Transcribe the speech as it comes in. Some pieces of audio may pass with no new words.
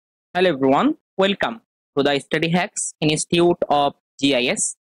Hello everyone, welcome to the Study Hacks Institute of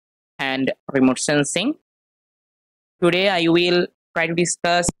GIS and Remote Sensing. Today I will try to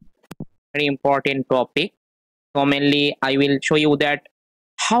discuss a very important topic. So mainly I will show you that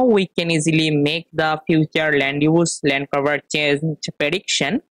how we can easily make the future land use, land cover change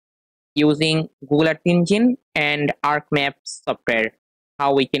prediction using Google Earth Engine and ArcMap software.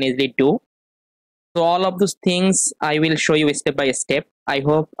 How we can easily do. So all of those things I will show you step by step. I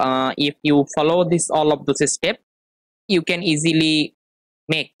hope if you follow all of those steps, you can easily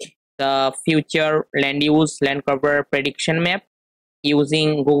make the future land use, land cover prediction map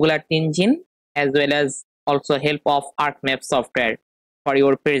using Google Earth Engine as well as also help of ArcMap software for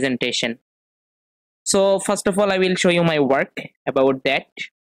your presentation. So first of all, I will show you my work about that.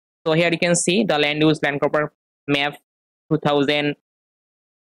 So here you can see the land use, land cover map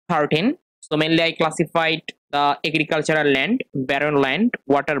 2013. So mainly I classified the agricultural land, barren land,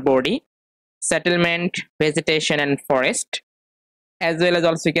 water body, settlement, vegetation and forest. As well as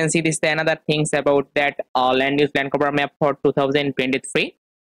also you can see this another things about that land use land cover map for 2023.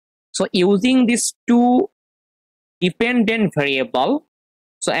 So using these two dependent variable.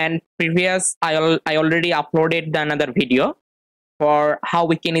 So and previous I already uploaded another video for how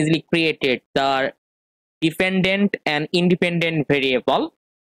we can easily create it, the dependent and independent variable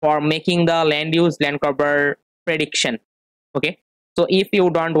for making the land use land cover prediction. Okay, so if you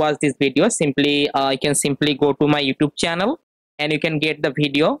don't watch this video, simply you can simply go to my YouTube channel and you can get the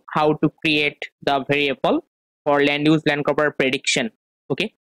video how to create the variable for land use land cover prediction.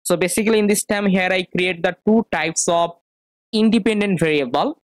 Okay, so basically in this time here I create the two types of independent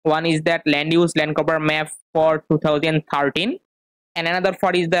variable. One is that land use land cover map for 2013 and another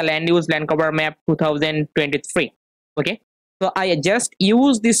for is the land use land cover map 2023. Okay, so I just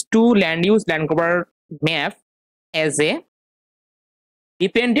use these two land use land cover map as a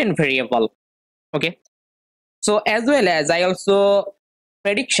dependent variable. Okay, so as well as I also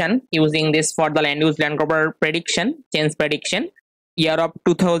prediction using this for the land use land cover prediction change prediction year of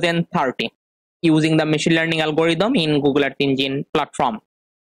 2030 using the machine learning algorithm in Google Earth Engine platform.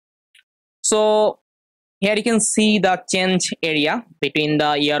 So here you can see the change area between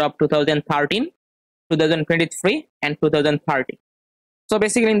the year of 2013, 2023 and 2030. So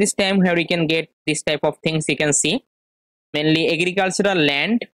basically in this time here we can get this type of things. You can see mainly agricultural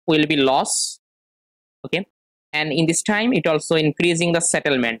land will be lost. Okay, and in this time it also increasing the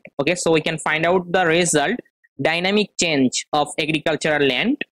settlement. Okay, so we can find out the result dynamic change of agricultural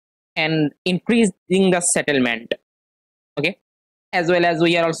land and increasing the settlement. Okay, as well as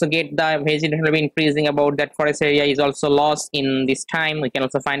we are also get the vegetation will be increasing, about that forest area is also lost in this time. We can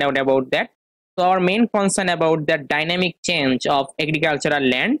also find out about that. So our main concern about the dynamic change of agricultural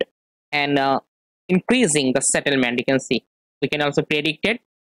land and increasing the settlement, you can see we can also predict it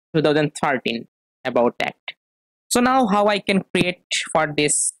 2013 about that. So now how I can create for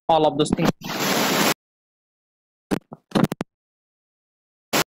this all of those things.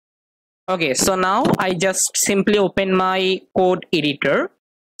 Okay, so now I just simply open my code editor.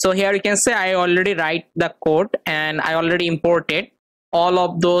 So here you can say I already write the code and I already imported all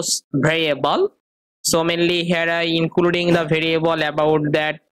of those variable. So mainly here I including the variable about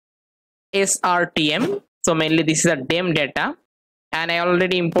that SRTM. So mainly this is a DEM data and I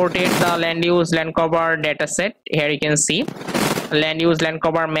already imported the land use land cover data set. Here you can see land use land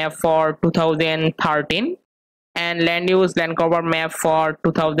cover map for 2013 and land use land cover map for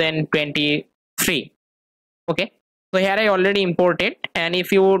 2023. Okay, so here I already imported, and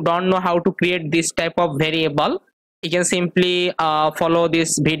if you don't know how to create this type of variable, you can simply follow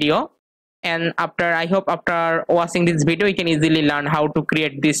this video, and I hope after watching this video you can easily learn how to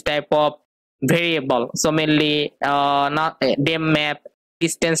create this type of variable. So mainly DEM map,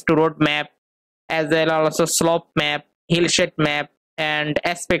 distance to road map, as well as also slope map, hillshade map and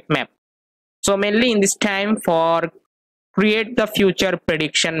aspect map. So mainly in this time for create the future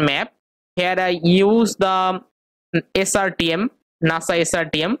prediction map, here I use the SRTM, NASA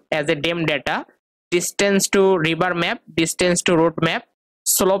SRTM as a DEM data, distance to river map, distance to road map,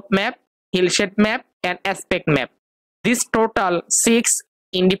 slope map, hillshade map and aspect map. This total 6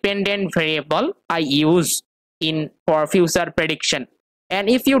 independent variable I use in for future prediction. And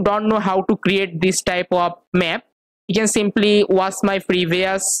if you don't know how to create this type of map, you can simply watch my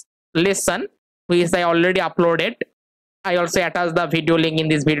previous lesson which I already uploaded. I also attach the video link in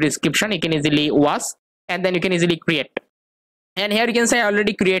this video description. You can easily watch and then you can easily create. And here you can say I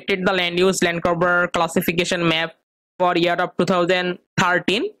already created the land use land cover classification map for year of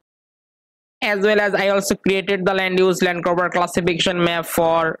 2013, as well as I also created the land use land cover classification map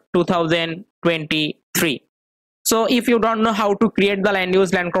for 2023. So if you don't know how to create the land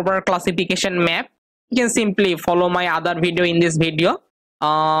use land cover classification map, you can simply follow my other video in this video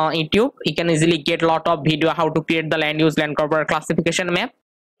YouTube. You can easily get a lot of video how to create the land use land cover classification map.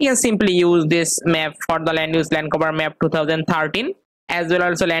 You can simply use this map for the land use land cover map 2013 as well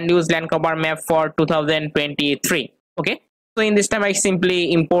also land use land cover map for 2023. Okay, so in this time I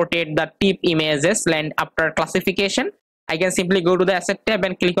simply imported the tip images. Land after classification, I can simply go to the asset tab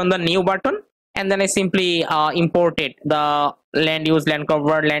and click on the new button, and then I simply imported the land use land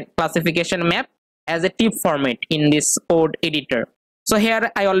cover land classification map as a tip format in this code editor. So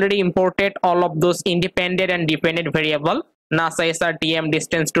here I already imported all of those independent and dependent variable: NASA SRTM,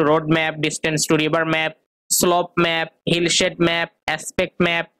 distance to road map, distance to river map, slope map, hillshade map, aspect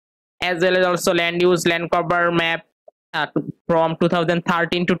map, as well as also land use land cover map from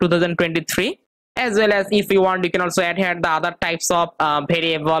 2013 to 2023. As well as if you want, you can also add here the other types of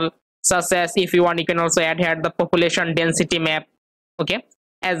variable, such as if you want, you can also add here the population density map. Okay,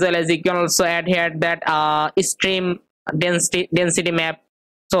 as well as you can also add here that stream density map,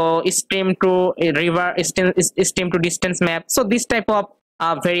 so stream to river, stream to distance map. So this type of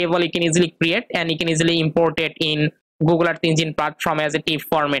variable you can easily create, and you can easily import it in Google Earth Engine platform as a TIFF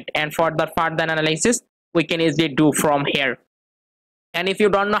format, and for the further analysis we can easily do from here. And if you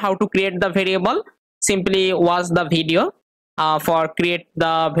don't know how to create the variable, simply watch the video for create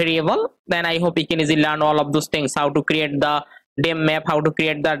the variable. Then I hope you can easily learn all of those things: how to create the DEM map, how to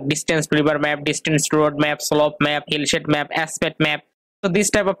create the distance to river map, distance to road map, slope map, hillshade map, aspect map. So this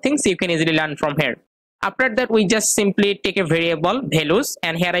type of things you can easily learn from here. After that, we just simply take a variable values,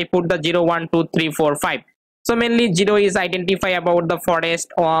 and here I put the 0, 1, 2, 3, 4, 5. So mainly 0 is identify about the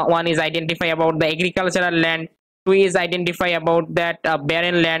forest, 1 is identify about the agricultural land, 2 is identify about that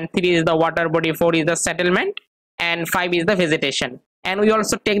barren land, 3 is the water body, 4 is the settlement, and 5 is the vegetation. And we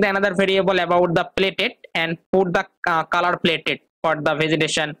also take the another variable about the plated and put the color plated for the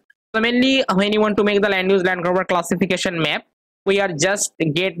vegetation. So mainly when you want to make the land use land cover classification map, we are just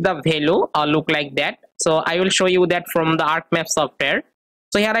get the value look like that. So I will show you that from the ArcMap software.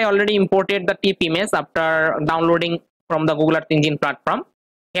 So here I already imported the tip image after downloading from the Google Earth Engine platform.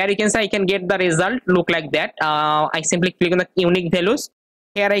 Here you can say I can get the result look like that. I simply click on the unique values.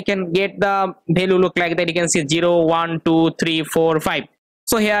 Here I can get the value look like that. You can see 0, 1, 2, 3, 4, 5.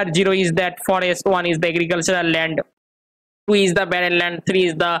 So here 0 is that forest, 1 is the agricultural land, 2 is the barren land, 3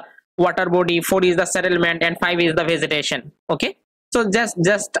 is the water body, 4 is the settlement, and 5 is the vegetation. Okay, so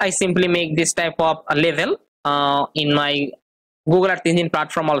just I simply make this type of a level in my Google Earth Engine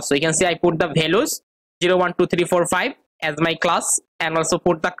platform. Also you can see I put the values 0, 1, 2, 3, 4, 5 as my class, and also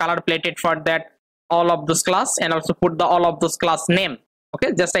put the color plated for that all of those class, and also put the all of those class name.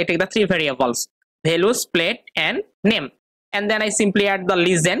 Okay, just I take the 3 variables: values, plate, and name, and then I simply add the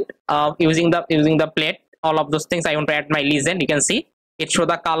legend using the plate. All of those things I want to add my legend. You can see it show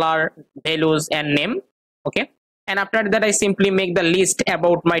the color, values, and name. Okay, and after that I simply make the list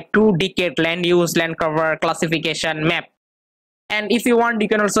about my 2-decade land use land cover classification map. And if you want, you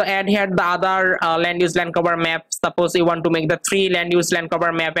can also add here the other land use land cover map. Suppose you want to make the 3 land use land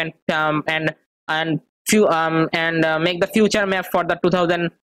cover map and make the future map for the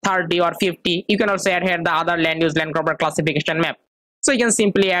 2030 or 50. You can also add here the other land use land cover classification map. So you can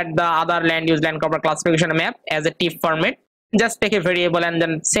simply add the other land use land cover classification map as a TIFF format. Just take a variable, and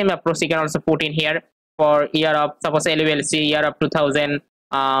then same approach you can also put in here for year of, suppose LULC year of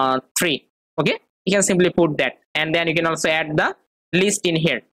 2003. Okay, you can simply put that, and then you can also add the list in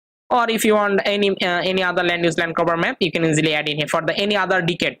here. Or if you want any other land use land cover map, you can easily add in here for the any other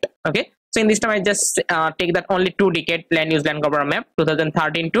decade. Okay, so in this time I just take that only 2-decade land use land cover map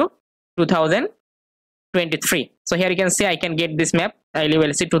 2013 to 2023. So here you can see I can get this map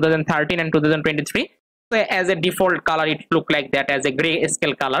LULC 2013 and 2023. So as a default color it look like that, as a gray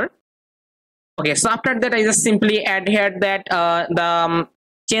scale color. Okay, so after that I just simply add here that the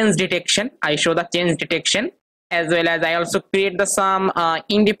change detection. I show the change detection, as well as I also create the some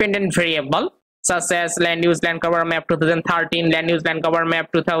independent variable such as land use land cover map 2013, land use land cover map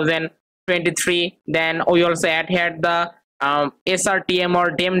 2023. Then we also add here the SRTM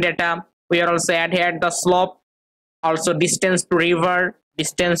or DEM data. We also add here the slope, also distance to river,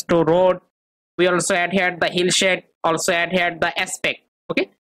 distance to road. We also add here the hillshade, also add here the aspect.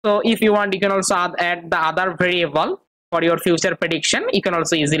 Okay, so if you want, you can also add the other variable for your future prediction. You can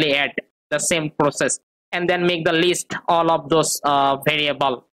also easily add the same process, and then make the list all of those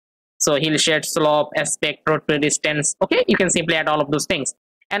variable. So hillshade, slope, aspect, road to distance. Okay, you can simply add all of those things.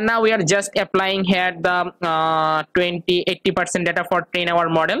 And now we are just applying here the 80% data for train our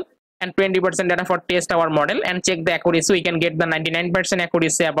model and 20% data for test our model, and check the accuracy. We can get the 99%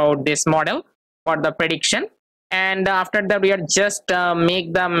 accuracy about this model for the prediction. And after that we are just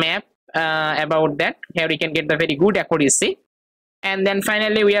make the map about that. Here we can get the very good accuracy. And then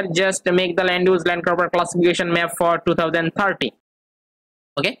finally we are just make the land use land cover classification map for 2030.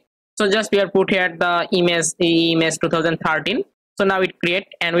 Okay, so just we are put here the image 2013. So now it create,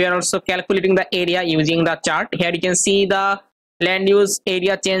 and we are also calculating the area using the chart. Here you can see the land use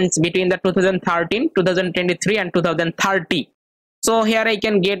area change between the 2013, 2023 and 2030. So here I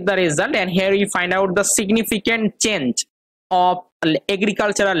can get the result, and here you find out the significant change of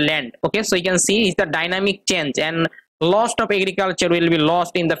agricultural land. Okay, so you can see it's the dynamic change, and loss of agriculture will be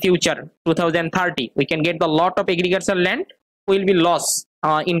lost in the future 2030. We can get the lot of agricultural land will be lost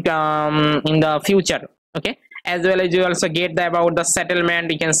in the future. Okay, as well as you also get the about the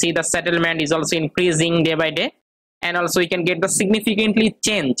settlement. You can see the settlement is also increasing day by day, and also you can get the significantly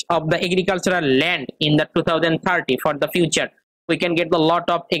change of the agricultural land in the 2030 for the future. We can get the lot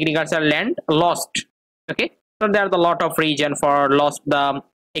of agricultural land lost. Okay, so there are the lot of region for lost the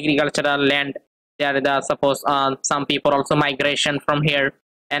agricultural land. There are the suppose some people also migration from here,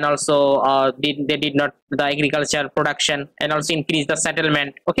 and also they did not the agriculture production, and also increase the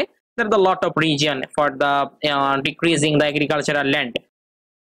settlement. Okay, there are the lot of region for the decreasing the agricultural land.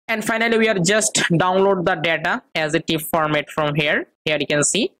 And finally we are just download the data as a TIFF format from here. Here you can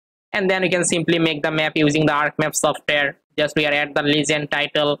see, and then we can simply make the map using the ArcMap software. Just we are add the legend,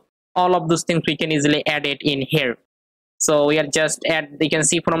 title, all of those things we can easily add it in here. So we are just add, you can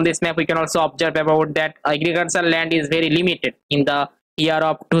see from this map we can also observe about that agricultural land is very limited in the year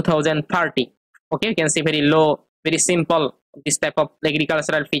of 2030. Okay, you can see very low, very simple, this type of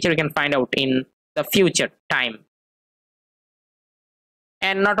agricultural feature you can find out in the future time.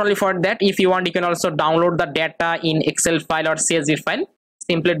 And not only for that, if you want you can also download the data in Excel file or CSV file.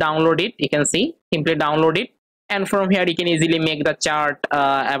 Simply download it, you can see, simply download it, and from here you can easily make the chart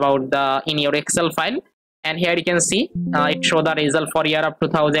about the in your Excel file. And here you can see it show the result for year of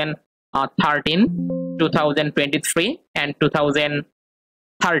 2013, 2023 and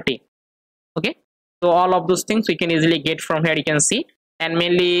 2030. Okay, so all of those things we can easily get from here. You can see, and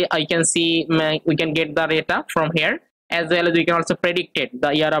mainly I can see we can get the data from here, as well as we can also predict it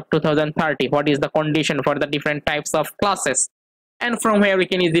the year of 2030, what is the condition for the different types of classes. And from here we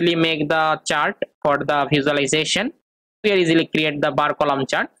can easily make the chart for the visualization. We easily create the bar column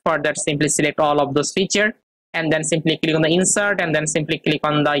chart. For that, simply select all of those features, and then simply click on the insert, and then simply click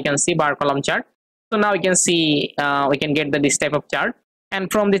on the you can see bar column chart. So now you can see we can get this type of chart,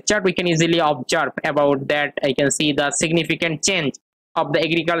 and from this chart we can easily observe about that. I can see the significant change of the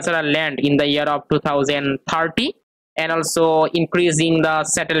agricultural land in the year of 2030, and also increasing the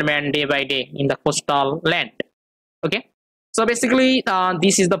settlement day by day in the coastal land. Okay, so basically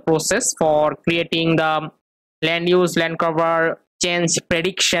this is the process for creating the land use land cover change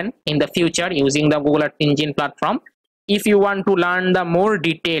prediction in the future using the Google Earth Engine platform. If you want to learn the more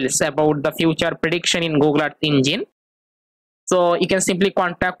details about the future prediction in Google Earth Engine, so you can simply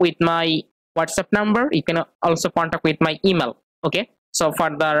contact with my WhatsApp number. You can also contact with my email. Okay, so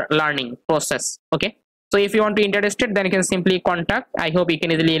further learning process. Okay, so if you want to interested, then you can simply contact. I hope you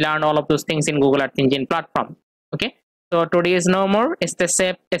can easily learn all of those things in Google Earth Engine platform. Okay, so today is no more. Stay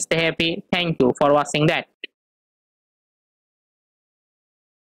safe, stay happy. Thank you for watching that.